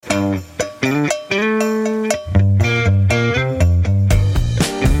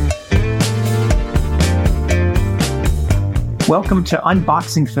Welcome to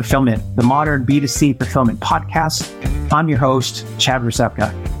Unboxing Fulfillment, the modern B2C fulfillment podcast. I'm your host, Chad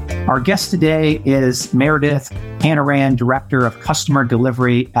Rzepka. Our guest today is Meredith, Hanrahan, Director of Customer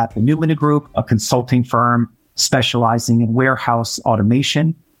Delivery at the Numina Group, a consulting firm specializing in warehouse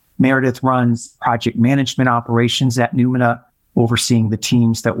automation. Meredith runs project management operations at Numina, overseeing the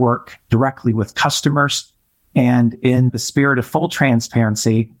teams that work directly with customers. And in the spirit of full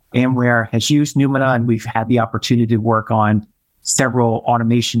transparency, Amware has used Numina, and we've had the opportunity to work on several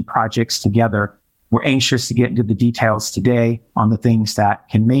automation projects together. We're anxious to get into the details today on the things that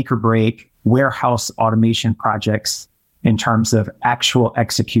can make or break warehouse automation projects in terms of actual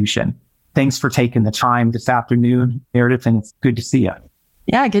execution. Thanks for taking the time this afternoon, Meredith, and it's good to see you.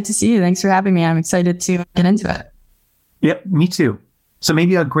 Yeah, good to see you. Thanks for having me. I'm excited to get into it. Yep, me too. So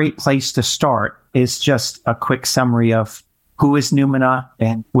maybe a great place to start is just a quick summary of who is Numina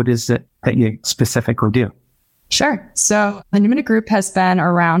and what is it that you specifically do? Sure. So the Numina Group has been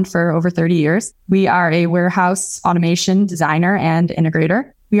around for over 30 years. We are a warehouse automation designer and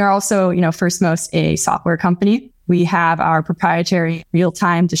integrator. We are also, first a software company. We have our proprietary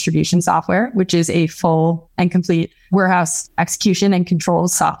real-time distribution software, which is a full and complete warehouse execution and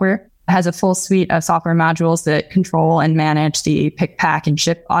controls software. It has a full suite of software modules that control and manage the pick, pack, and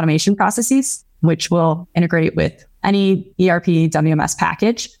ship automation processes, which will integrate with any ERP WMS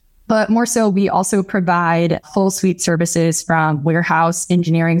package. But more so, we also provide full suite services from warehouse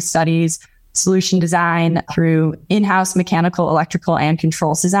engineering studies, solution design through in-house mechanical, electrical, and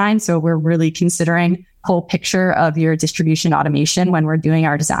controls design. So we're really considering full picture of your distribution automation when we're doing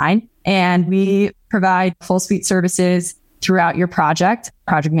our design. And we provide full suite services throughout your project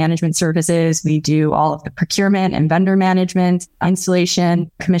management services. We do all of the procurement and vendor management,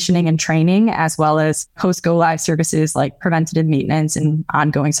 installation, commissioning, and training, as well as post-go live services like preventative maintenance and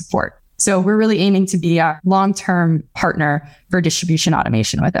ongoing support. So we're really aiming to be a long-term partner for distribution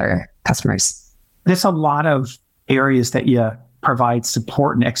automation with our customers. There's a lot of areas that you provide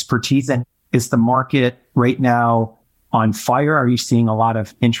support and expertise in. Is the market right now on fire? Are you seeing a lot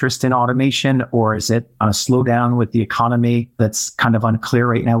of interest in automation, or is it on a slowdown with the economy that's kind of unclear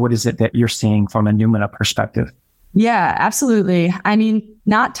right now? What is it that you're seeing from a Numina perspective? Yeah, absolutely. I mean,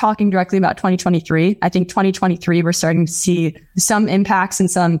 not talking directly about 2023, I think 2023, we're starting to see some impacts and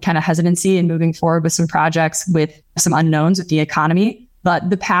some kind of hesitancy in moving forward with some projects with some unknowns with the economy. But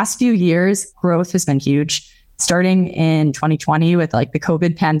the past few years, growth has been huge. Starting in 2020 with the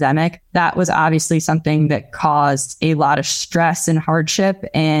COVID pandemic, that was obviously something that caused a lot of stress and hardship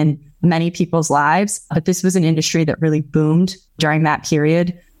in many people's lives. But this was an industry that really boomed during that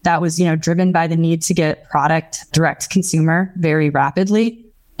period. That was, driven by the need to get product direct to consumer very rapidly.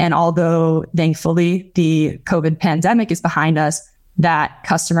 And although thankfully the COVID pandemic is behind us, that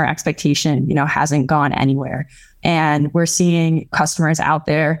customer expectation, hasn't gone anywhere. And we're seeing customers out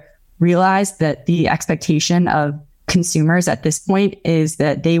there realize that the expectation of consumers at this point is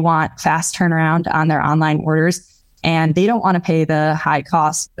that they want fast turnaround on their online orders, and they don't want to pay the high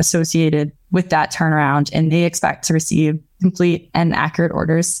costs associated with that turnaround, and they expect to receive complete and accurate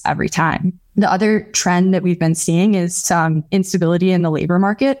orders every time. The other trend that we've been seeing is some instability in the labor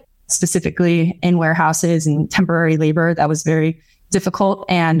market, specifically in warehouses and temporary labor. That was very difficult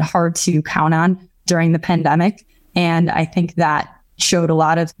and hard to count on during the pandemic. And I think that showed a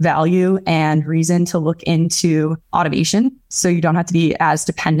lot of value and reason to look into automation. So you don't have to be as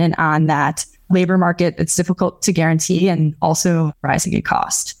dependent on that labor market that's difficult to guarantee and also rising in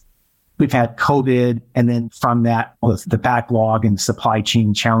cost. We've had COVID, and then from that, with the backlog and supply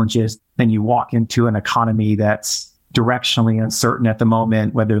chain challenges, then you walk into an economy that's directionally uncertain at the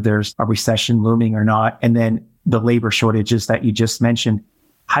moment, whether there's a recession looming or not. And then the labor shortages that you just mentioned.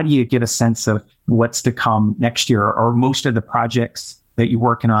 How do you get a sense of what's to come next year? Or most of the projects that you're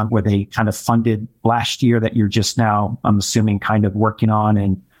working on, were they kind of funded last year that you're just now, I'm assuming, kind of working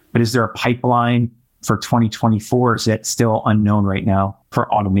on? But is there a pipeline for 2024? Is it still unknown right now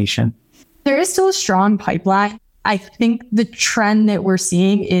for automation? There is still a strong pipeline. I think the trend that we're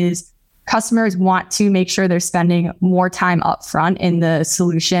seeing is customers want to make sure they're spending more time upfront in the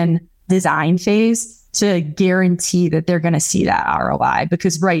solution design phase to guarantee that they're going to see that ROI.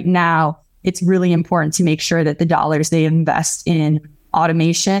 Because right now, it's really important to make sure that the dollars they invest in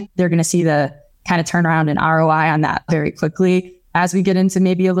automation, they're going to see the kind of turnaround in ROI on that very quickly. As we get into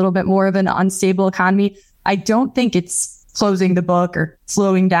maybe a little bit more of an unstable economy, I don't think it's closing the book or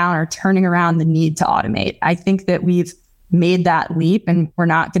slowing down or turning around the need to automate. I think that we've made that leap and we're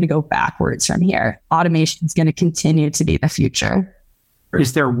not going to go backwards from here. Automation is going to continue to be the future.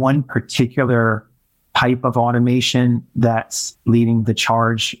 Is there one particular type of automation that's leading the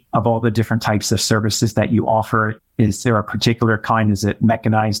charge of all the different types of services that you offer? Is there a particular kind? Is it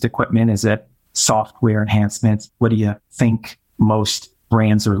mechanized equipment? Is it software enhancements? What do you think most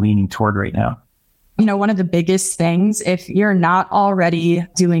brands are leaning toward right now? One of the biggest things, if you're not already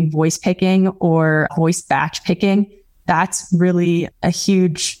doing voice picking or voice batch picking, that's really a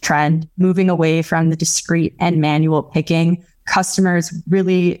huge trend, moving away from the discrete and manual picking. Customers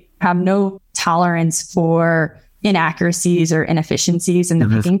really have no tolerance for inaccuracies or inefficiencies in the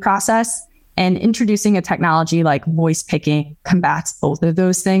picking process. And introducing a technology like voice picking combats both of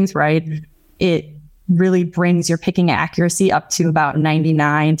those things, right? It really brings your picking accuracy up to about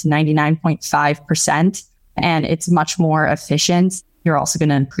 99 to 99.5%. And it's much more efficient. You're also going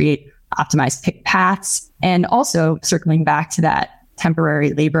to create optimized pick paths. And also circling back to that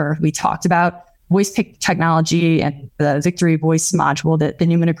temporary labor we talked about, voice pick technology and the Victory Voice module that the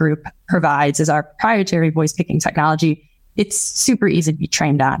Numina Group provides as our proprietary voice picking technology. It's super easy to be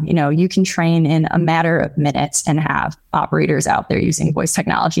trained on. You can train in a matter of minutes and have operators out there using voice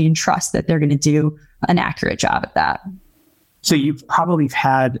technology and trust that they're going to do an accurate job at that. So you've probably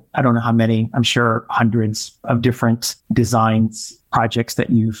had, I don't know how many, I'm sure hundreds of different designs, projects that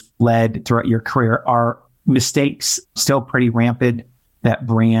you've led throughout your career. Are mistakes still pretty rampant that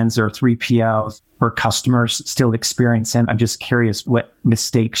brands or 3PLs or customers still experience? And I'm just curious, what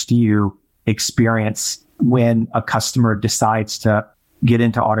mistakes do you experience when a customer decides to get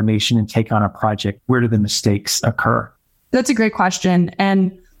into automation and take on a project? Where do the mistakes occur? That's a great question.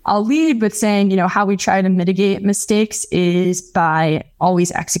 And I'll lead with saying, how we try to mitigate mistakes is by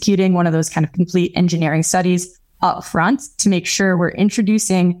always executing one of those kind of complete engineering studies up front to make sure we're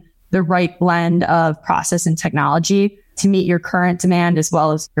introducing the right blend of process and technology to meet your current demand as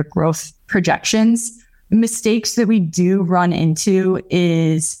well as your growth projections. Mistakes that we do run into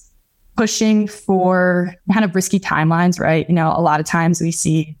is pushing for kind of risky timelines, right? A lot of times we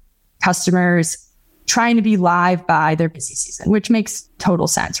see customers trying to be live by their busy season, which makes total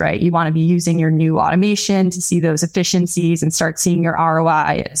sense, right? You want to be using your new automation to see those efficiencies and start seeing your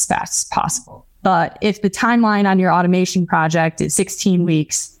ROI as fast as possible. But if the timeline on your automation project is 16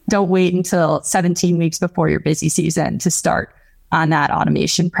 weeks, don't wait until 17 weeks before your busy season to start on that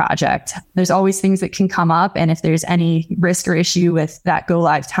automation project. There's always things that can come up. And if there's any risk or issue with that go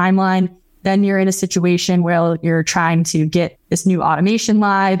live timeline, then you're in a situation where you're trying to get this new automation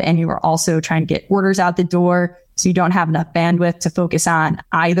live and you are also trying to get orders out the door. So you don't have enough bandwidth to focus on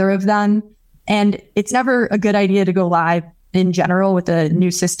either of them. And it's never a good idea to go live in general with a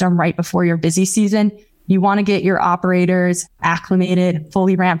new system right before your busy season. You want to get your operators acclimated,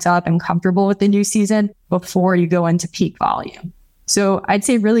 fully ramped up and comfortable with the new season before you go into peak volume. So I'd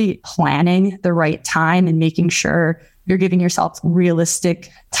say really planning the right time and making sure you're giving yourself realistic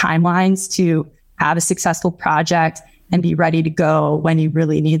timelines to have a successful project and be ready to go when you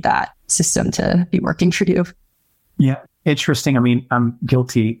really need that system to be working for you. Yeah. Interesting. I mean, I'm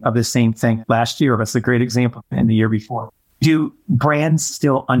guilty of the same thing. Last year was a great example, and the year before. Do brands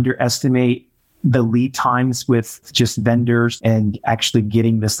still underestimate the lead times with just vendors and actually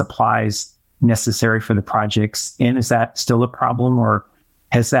getting the supplies necessary for the projects in? Is that still a problem, or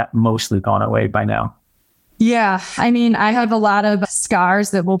has that mostly gone away by now? Yeah. I mean, I have a lot of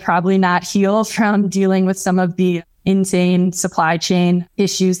scars that will probably not heal from dealing with some of the insane supply chain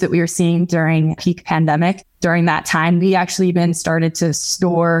issues that we were seeing during peak pandemic. During that time, we actually even started to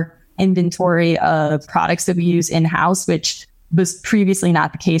store inventory of products that we use in-house, which was previously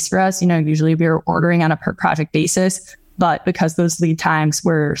not the case for us. Usually we were ordering on a per project basis, but because those lead times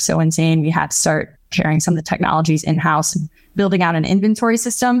were so insane, we had to start carrying some of the technologies in-house and building out an inventory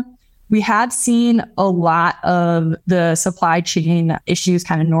system. We have seen a lot of the supply chain issues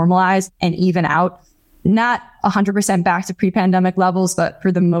kind of normalize and even out. Not 100% back to pre-pandemic levels, but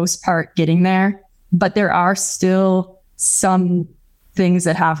for the most part getting there. But there are still some things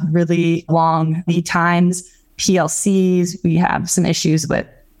that have really long lead times. PLCs, we have some issues with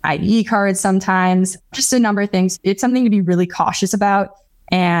IDE cards sometimes, just a number of things. It's something to be really cautious about.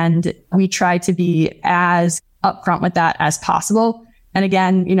 And we try to be as upfront with that as possible. And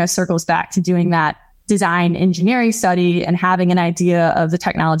again, circles back to doing that design engineering study and having an idea of the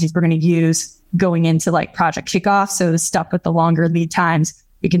technologies we're going to use going into like project kickoff. So the stuff with the longer lead times,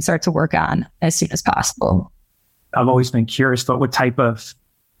 we can start to work on as soon as possible. I've always been curious, but what type of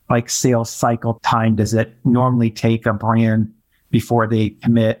like sales cycle time does it normally take a brand before they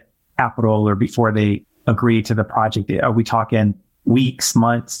commit capital or before they agree to the project? Are we talking weeks,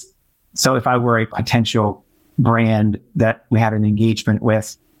 months? So if I were a potential brand that we had an engagement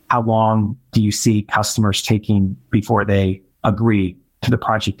with, how long do you see customers taking before they agree to the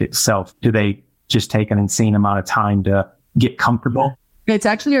project itself? Do they just take an insane amount of time to get comfortable? It's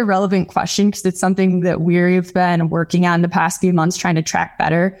actually a relevant question because it's something that we've been working on the past few months, trying to track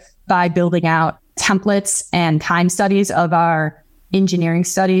better by building out templates and time studies of our engineering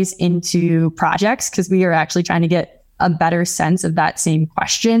studies into projects, because we are actually trying to get a better sense of that same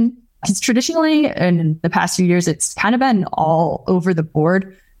question. Because traditionally, in the past few years, it's kind of been all over the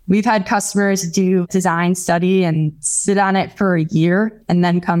board. We've had customers do design study and sit on it for a year and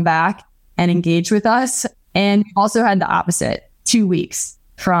then come back and engage with us. And we've also had the opposite, 2 weeks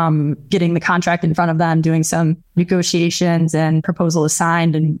from getting the contract in front of them, doing some negotiations and proposal is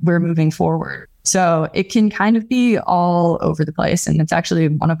signed, and we're moving forward. So it can kind of be all over the place. And it's actually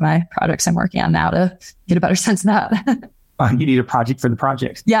one of my projects I'm working on now to get a better sense of that. You need a project for the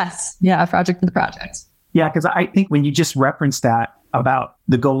project. Yes. Yeah. A project for the project. Yeah. Because I think when you just referenced that about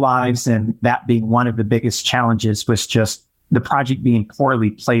the go lives and that being one of the biggest challenges was just the project being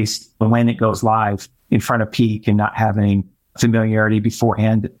poorly placed when it goes live in front of peak and not having familiarity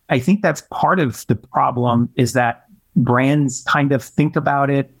beforehand. I think that's part of the problem, is that brands kind of think about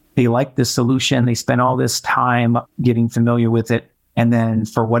it. They like the solution. They spend all this time getting familiar with it. And then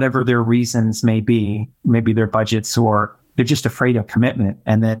for whatever their reasons may be, maybe their budgets, or they're just afraid of commitment.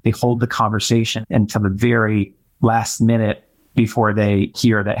 And then they hold the conversation until the very last minute before they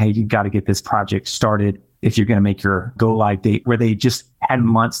hear that, hey, you've got to get this project started if you're going to make your go live date, where they just had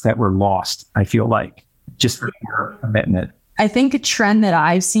months that were lost, I feel like, just for your commitment. I think a trend that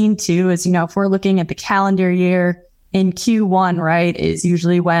I've seen too is, if we're looking at the calendar year in Q1, right, is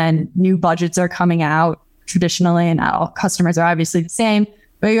usually when new budgets are coming out traditionally, and all customers are obviously the same,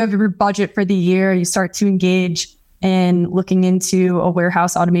 but you have your budget for the year, you start to engage in looking into a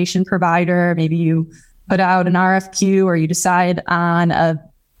warehouse automation provider. Maybe you put out an RFQ, or you decide on a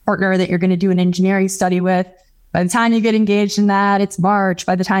partner that you're going to do an engineering study with. By the time you get engaged in that, it's March.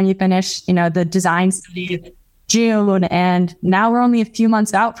 By the time you finish, the design study, June, and now we're only a few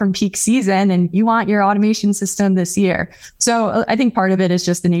months out from peak season, and you want your automation system this year. So I think part of it is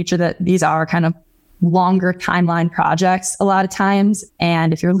just the nature that these are kind of longer timeline projects a lot of times.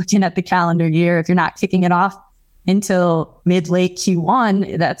 And if you're looking at the calendar year, if you're not kicking it off until mid-late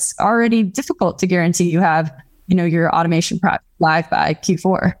Q1, that's already difficult to guarantee you have, your automation project live by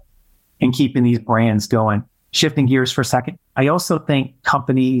Q4. And keeping these brands going. Shifting gears for a second, I also think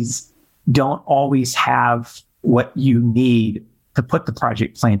companies don't always have what you need to put the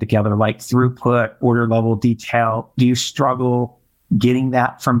project plan together, like throughput, order level detail. Do you struggle getting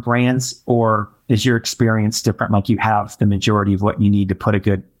that from brands, or is your experience different? Like you have the majority of what you need to put a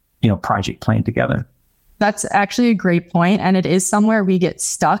good, project plan together? That's actually a great point. And it is somewhere we get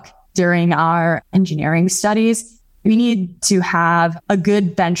stuck during our engineering studies. We need to have a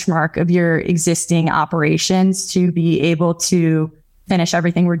good benchmark of your existing operations to be able to finish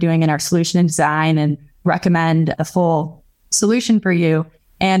everything we're doing in our solution and design and recommend a full solution for you.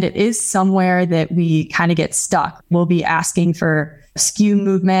 And it is somewhere that we kind of get stuck. We'll be asking for SKU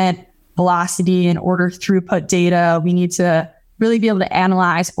movement, velocity, and order throughput data. We need to really be able to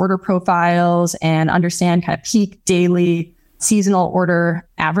analyze order profiles and understand kind of peak, daily, seasonal order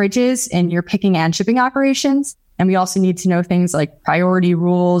averages in your picking and shipping operations. And we also need to know things like priority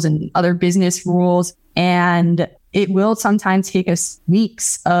rules and other business rules. And it will sometimes take us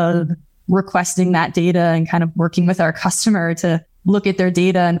weeks of requesting that data and kind of working with our customer to look at their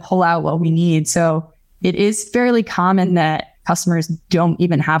data and pull out what we need. So it is fairly common that customers don't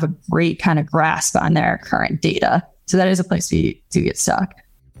even have a great kind of grasp on their current data. So that is a place we do get stuck.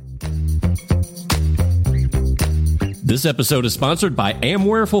 This episode is sponsored by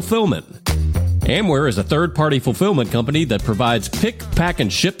Amware Fulfillment. Amware is a third-party fulfillment company that provides pick, pack,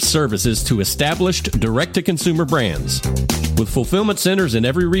 and ship services to established direct-to-consumer brands. With fulfillment centers in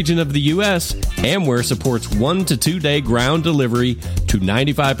every region of the U.S., Amware supports 1 to 2 day ground delivery to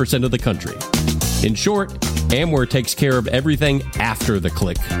 95% of the country. In short, Amware takes care of everything after the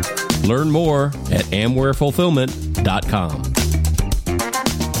click. Learn more at amwarefulfillment.com.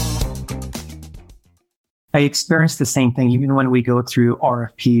 I experienced the same thing even when we go through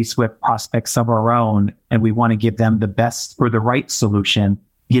RFPs with prospects of our own and we want to give them the best or the right solution,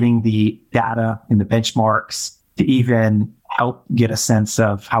 getting the data and the benchmarks to even help get a sense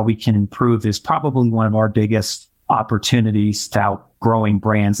of how we can improve is probably one of our biggest opportunities to outgrowing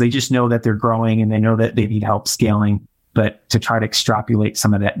brands. They just know that they're growing and they know that they need help scaling, but to try to extrapolate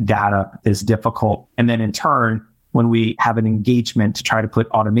some of that data is difficult. And then in turn, when we have an engagement to try to put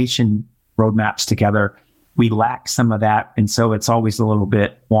automation roadmaps together, we lack some of that. And so it's always a little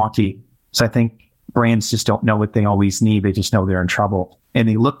bit wonky. So I think brands just don't know what they always need. They just know they're in trouble and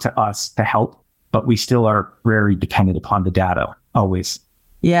they look to us to help, but we still are very dependent upon the data. always.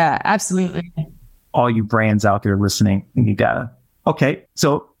 Yeah, absolutely. All you brands out there listening, you need data. Okay.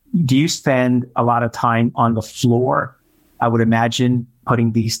 So do you spend a lot of time on the floor? I would imagine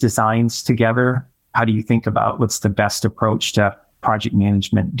putting these designs together. How do you think about what's the best approach to project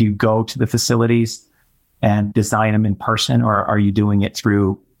management? Do you go to the facilities and design them in person, or are you doing it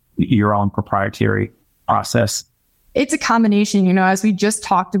through your own proprietary process? It's a combination, as we just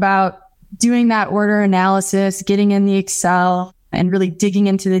talked about, doing that order analysis, getting in the Excel, and really digging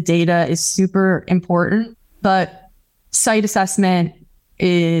into the data is super important. But site assessment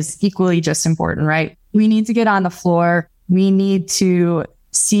is equally just important, right? We need to get on the floor. We need to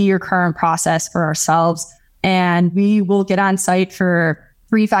see your current process for ourselves. And we will get on site for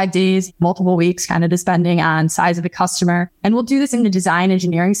 3-5 days, multiple weeks, kind of depending on size of the customer. And we'll do this in the design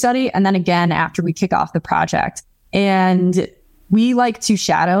engineering study. And then again, after we kick off the project. And we like to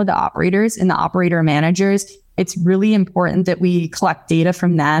shadow the operators and the operator managers. It's really important that we collect data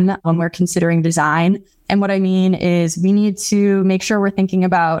from them when we're considering design. And what I mean is we need to make sure we're thinking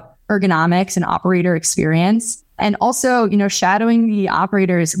about ergonomics and operator experience. And also, shadowing the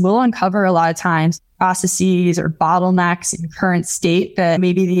operators will uncover a lot of times processes or bottlenecks in current state that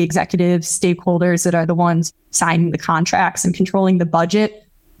maybe the executive stakeholders that are the ones signing the contracts and controlling the budget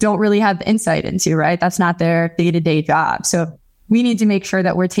don't really have insight into, right? That's not their day-to-day job. So we need to make sure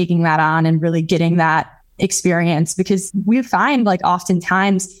that we're taking that on and really getting that experience, because we find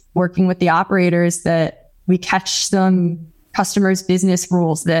oftentimes working with the operators that we catch some customers' business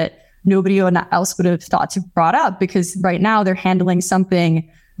rules that nobody else would have thought to brought up, because right now they're handling something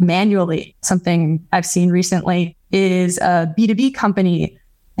manually. Something I've seen recently is a B2B company.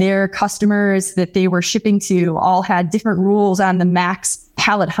 Their customers that they were shipping to all had different rules on the max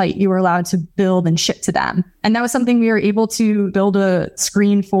pallet height you were allowed to build and ship to them. And that was something we were able to build a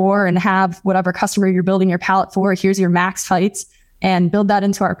screen for and have whatever customer you're building your pallet for, here's your max heights, and build that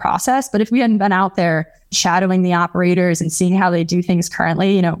into our process. But if we hadn't been out there shadowing the operators and seeing how they do things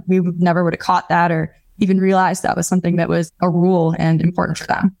currently, we never would have caught that or even realized that was something that was a rule and important for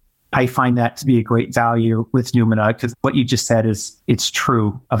them. I find that to be a great value with Numina, because what you just said it's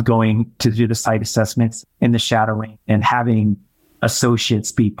true of going to do the site assessments and the shadowing and having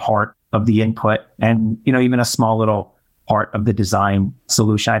associates be part of the input and, even a small little part of the design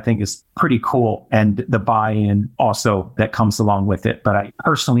solution, I think is pretty cool. And the buy-in also that comes along with it. But I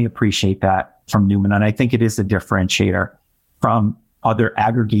personally appreciate that from Numina. And I think it is a differentiator from other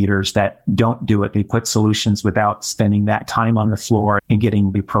aggregators that don't do it. They put solutions without spending that time on the floor and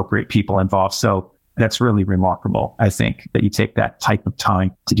getting the appropriate people involved. So that's really remarkable, I think, that you take that type of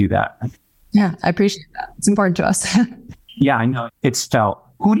time to do that. Yeah, I appreciate that. It's important to us. Yeah, I know. It's felt.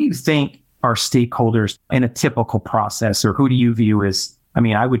 Who do you think are stakeholders in a typical process, or who do you view as,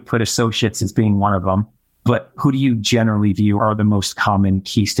 I would put associates as being one of them, but who do you generally view are the most common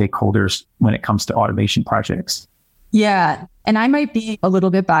key stakeholders when it comes to automation projects? Yeah. And I might be a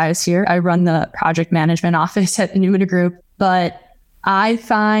little bit biased here. I run the project management office at the Numina Group, but I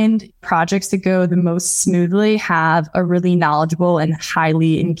find projects that go the most smoothly have a really knowledgeable and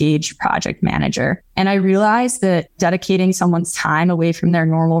highly engaged project manager. And I realize that dedicating someone's time away from their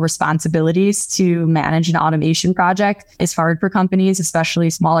normal responsibilities to manage an automation project is hard for companies,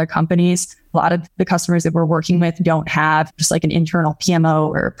 especially smaller companies. A lot of the customers that we're working with don't have just an internal PMO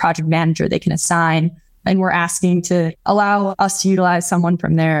or project manager they can assign. And we're asking to allow us to utilize someone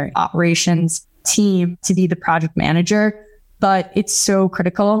from their operations team to be the project manager. But it's so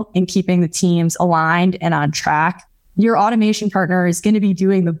critical in keeping the teams aligned and on track. Your automation partner is going to be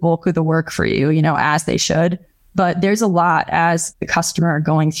doing the bulk of the work for you, as they should. But there's a lot as the customer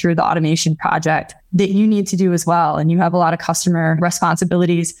going through the automation project that you need to do as well. And you have a lot of customer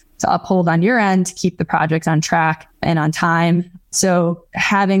responsibilities to uphold on your end to keep the project on track and on time. So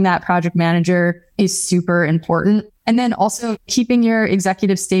having that project manager is super important. And then also keeping your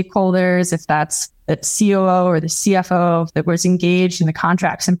executive stakeholders, if that's the COO or the CFO that was engaged in the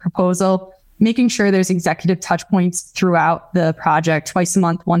contracts and proposal, making sure there's executive touch points throughout the project, twice a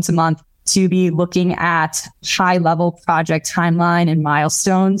month, once a month, to be looking at high level project timeline and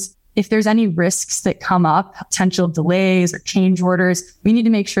milestones. If there's any risks that come up, potential delays or change orders, we need to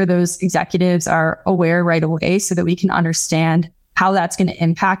make sure those executives are aware right away so that we can understand how that's going to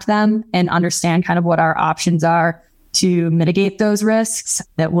impact them and understand kind of what our options are to mitigate those risks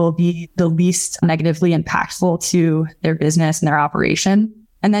that will be the least negatively impactful to their business and their operation.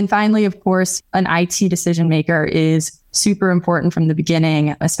 And then finally, of course, an IT decision maker is super important from the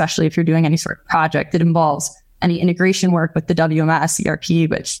beginning, especially if you're doing any sort of project that involves any integration work with the WMS,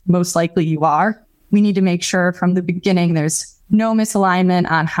 ERP, which most likely you are. We need to make sure from the beginning there's no misalignment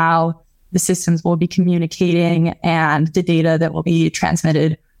on how the systems will be communicating and the data that will be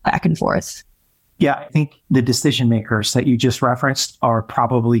transmitted back and forth. Yeah, I think the decision makers that you just referenced are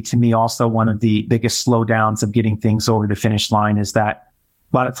probably, to me, also one of the biggest slowdowns of getting things over the finish line, is that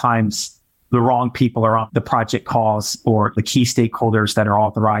a lot of times the wrong people are on the project calls, or the key stakeholders that are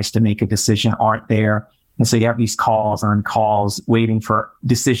authorized to make a decision aren't there. And so you have these calls on calls waiting for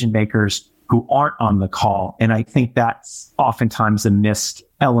decision makers who aren't on the call. And I think that's oftentimes a missed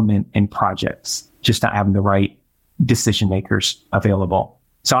element in projects, just not having the right decision makers available.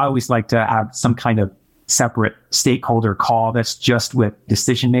 So I always like to have some kind of separate stakeholder call that's just with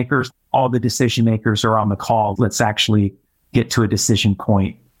decision makers. All the decision makers are on the call. Let's actually get to a decision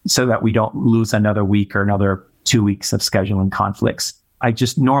point so that we don't lose another week or another 2 weeks of scheduling conflicts. I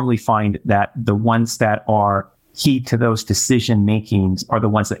just normally find that the ones that are key to those decision makings are the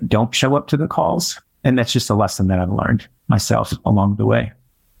ones that don't show up to the calls. And that's just a lesson that I've learned myself along the way.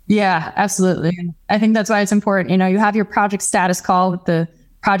 Yeah, absolutely. I think that's why it's important. You have your project status call with the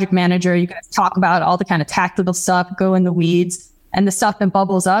project manager. You guys talk about all the kind of tactical stuff, go in the weeds, and the stuff that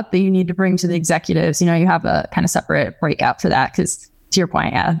bubbles up that you need to bring to the executives. You have a kind of separate breakout for that, because to your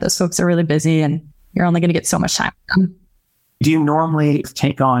point, yeah, those folks are really busy and you're only going to get so much time with them. Do you normally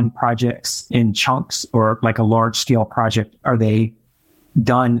take on projects in chunks, or like a large scale project? Are they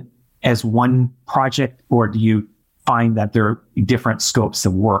done as one project, or do you find that there are different scopes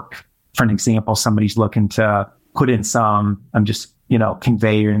of work? For an example, somebody's looking to put in some,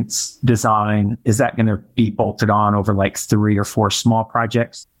 conveyance design. Is that going to be bolted on over like 3 or 4 small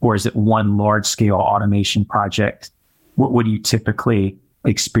projects? Or is it one large scale automation project? What do you typically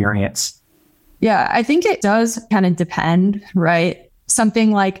experience? Yeah, I think it does kind of depend, right?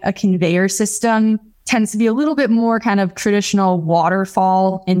 Something like a conveyor system tends to be a little bit more kind of traditional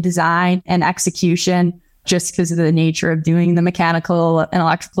waterfall in design and execution, just because of the nature of doing the mechanical and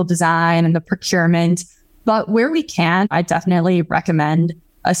electrical design and the procurement. But where we can, I definitely recommend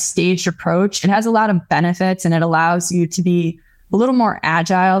a staged approach. It has a lot of benefits, and it allows you to be a little more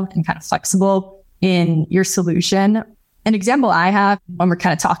agile and kind of flexible in your solution. An example I have when we're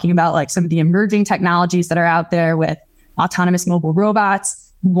kind of talking about like some of the emerging technologies that are out there with autonomous mobile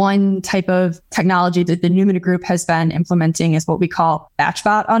robots, one type of technology that the Numina group has been implementing is what we call batch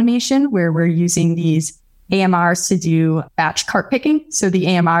bot automation, where we're using these AMRs to do batch cart picking. So the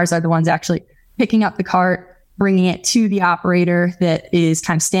AMRs are the ones actually picking up the cart, bringing it to the operator that is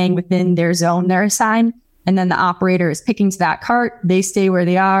kind of staying within their zone they're assigned. And then the operator is picking to that cart. They stay where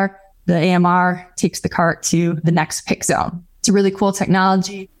they are. The AMR takes the cart to the next pick zone. It's a really cool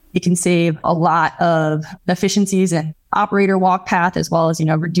technology. It can save a lot of efficiencies and operator walk path, as well as,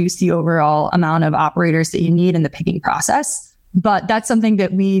 reduce the overall amount of operators that you need in the picking process. But that's something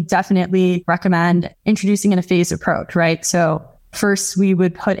that we definitely recommend introducing in a phased approach, right? So first, we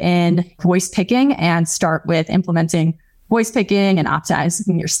would put in voice picking and start with implementing voice picking and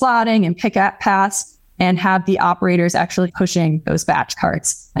optimizing your slotting and pick paths, and have the operators actually pushing those batch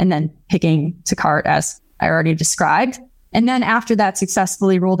carts and then picking to cart, as I already described. And then after that's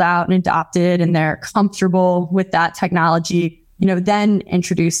successfully rolled out and adopted and they're comfortable with that technology, then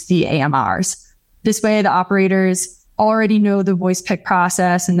introduce the AMRs. This way, the operators already know the voice pick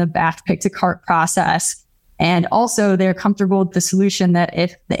process and the batch pick to cart process. And also they're comfortable with the solution that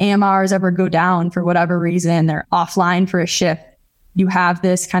if the AMRs ever go down for whatever reason, they're offline for a shift, you have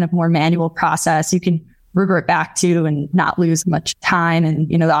this kind of more manual process you can revert back to and not lose much time. And,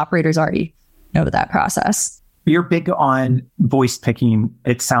 the operators already know that process. You're big on voice picking.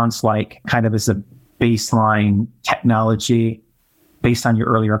 It sounds like kind of as a baseline technology based on your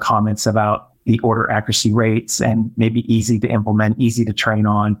earlier comments about the order accuracy rates and maybe easy to implement, easy to train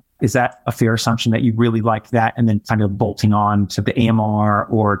on. Is that a fair assumption that you really like that, and then kind of bolting on to the AMR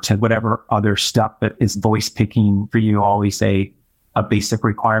or to whatever other stuff that is voice picking for you always a basic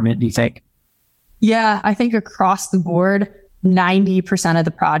requirement, do you think? Yeah, I think across the board, 90% of the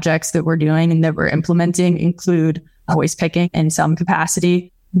projects that we're doing and that we're implementing include voice picking in some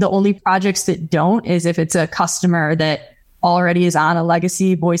capacity. The only projects that don't is if it's a customer that already is on a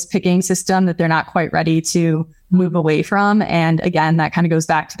legacy voice picking system that they're not quite ready to move away from. And again, that kind of goes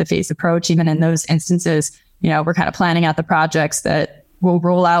back to the phased approach. Even in those instances, we're kind of planning out the projects that will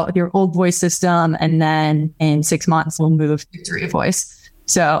roll out with your old voice system, and then in 6 months, we'll move to voice.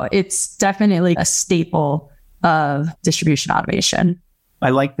 So it's definitely a staple of distribution automation.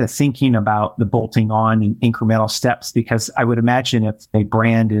 I like the thinking about the bolting on and incremental steps, because I would imagine if a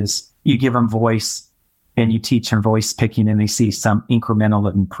brand is, you give them voice and you teach them voice picking and they see some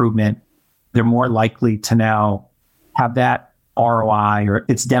incremental improvement, they're more likely to now have that ROI, or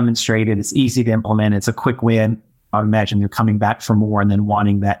it's demonstrated, it's easy to implement, it's a quick win. I imagine they're coming back for more and then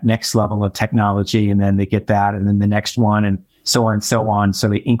wanting that next level of technology. And then they get that and then the next one and so on and so on. So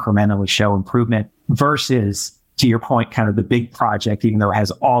they incrementally show improvement versus, to your point, kind of the big project, even though it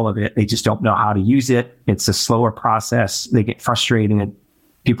has all of it, they just don't know how to use it. It's a slower process. They get frustrated.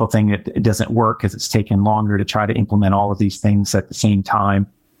 People think it doesn't work because it's taken longer to try to implement all of these things at the same time.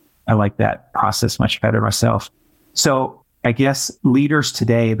 I like that process much better myself. So I guess leaders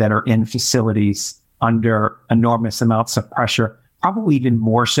today that are in facilities under enormous amounts of pressure, probably even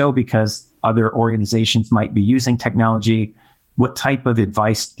more so because other organizations might be using technology. What type of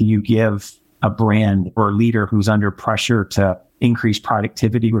advice do you give a brand or a leader who's under pressure to increase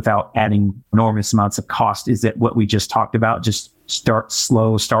productivity without adding enormous amounts of cost? Is it what we just talked about? Just start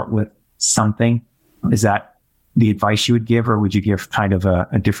slow, start with something. Is that the advice you would give, or would you give kind of a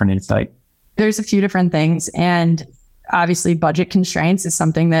different insight? There's a few different things. And obviously budget constraints is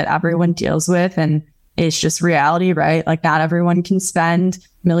something that everyone deals with. And it's just reality, right? Like not everyone can spend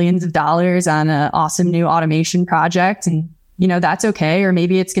millions of dollars on an awesome new automation project. And, that's okay. Or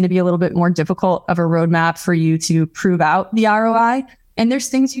maybe it's going to be a little bit more difficult of a roadmap for you to prove out the ROI. And there's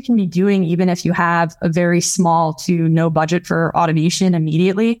things you can be doing even if you have a very small to no budget for automation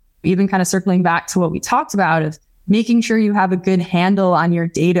immediately. Even kind of circling back to what we talked about of making sure you have a good handle on your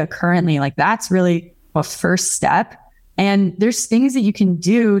data currently. Like that's really a first step. And there's things that you can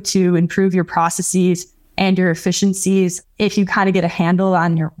do to improve your processes and your efficiencies if you kind of get a handle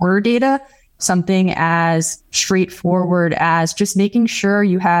on your order data. Something as straightforward as just making sure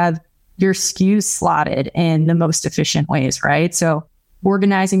you have your SKUs slotted in the most efficient ways, right? So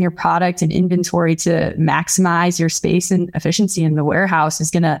organizing your product and inventory to maximize your space and efficiency in the warehouse is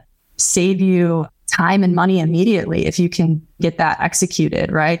going to save you time and money immediately if you can get that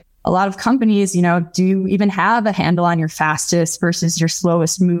executed, right? A lot of companies, do you even have a handle on your fastest versus your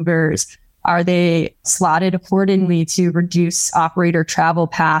slowest movers? Are they slotted accordingly to reduce operator travel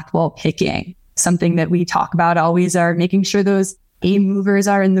path while picking? Something that we talk about always are making sure those A movers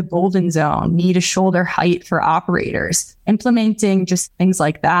are in the golden zone, need a shoulder height for operators. Implementing just things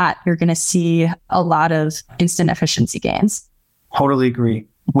like that, you're going to see a lot of instant efficiency gains. Totally agree.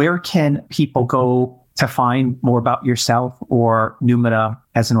 Where can people go to find more about yourself or Numina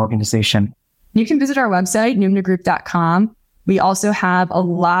as an organization? You can visit our website, numinagroup.com. We also have a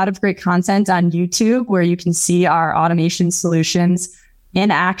lot of great content on YouTube where you can see our automation solutions in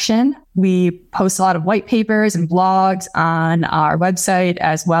action. We post a lot of white papers and blogs on our website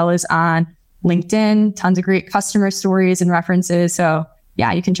as well as on LinkedIn, tons of great customer stories and references. So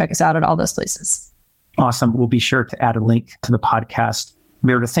yeah, you can check us out at all those places. Awesome. We'll be sure to add a link to the podcast.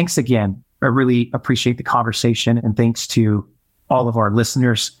 Meredith, thanks again. I really appreciate the conversation, and thanks to all of our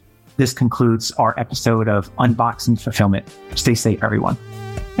listeners. This concludes our episode of Unboxing Fulfillment. Stay safe, everyone.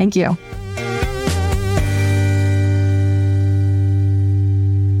 Thank you.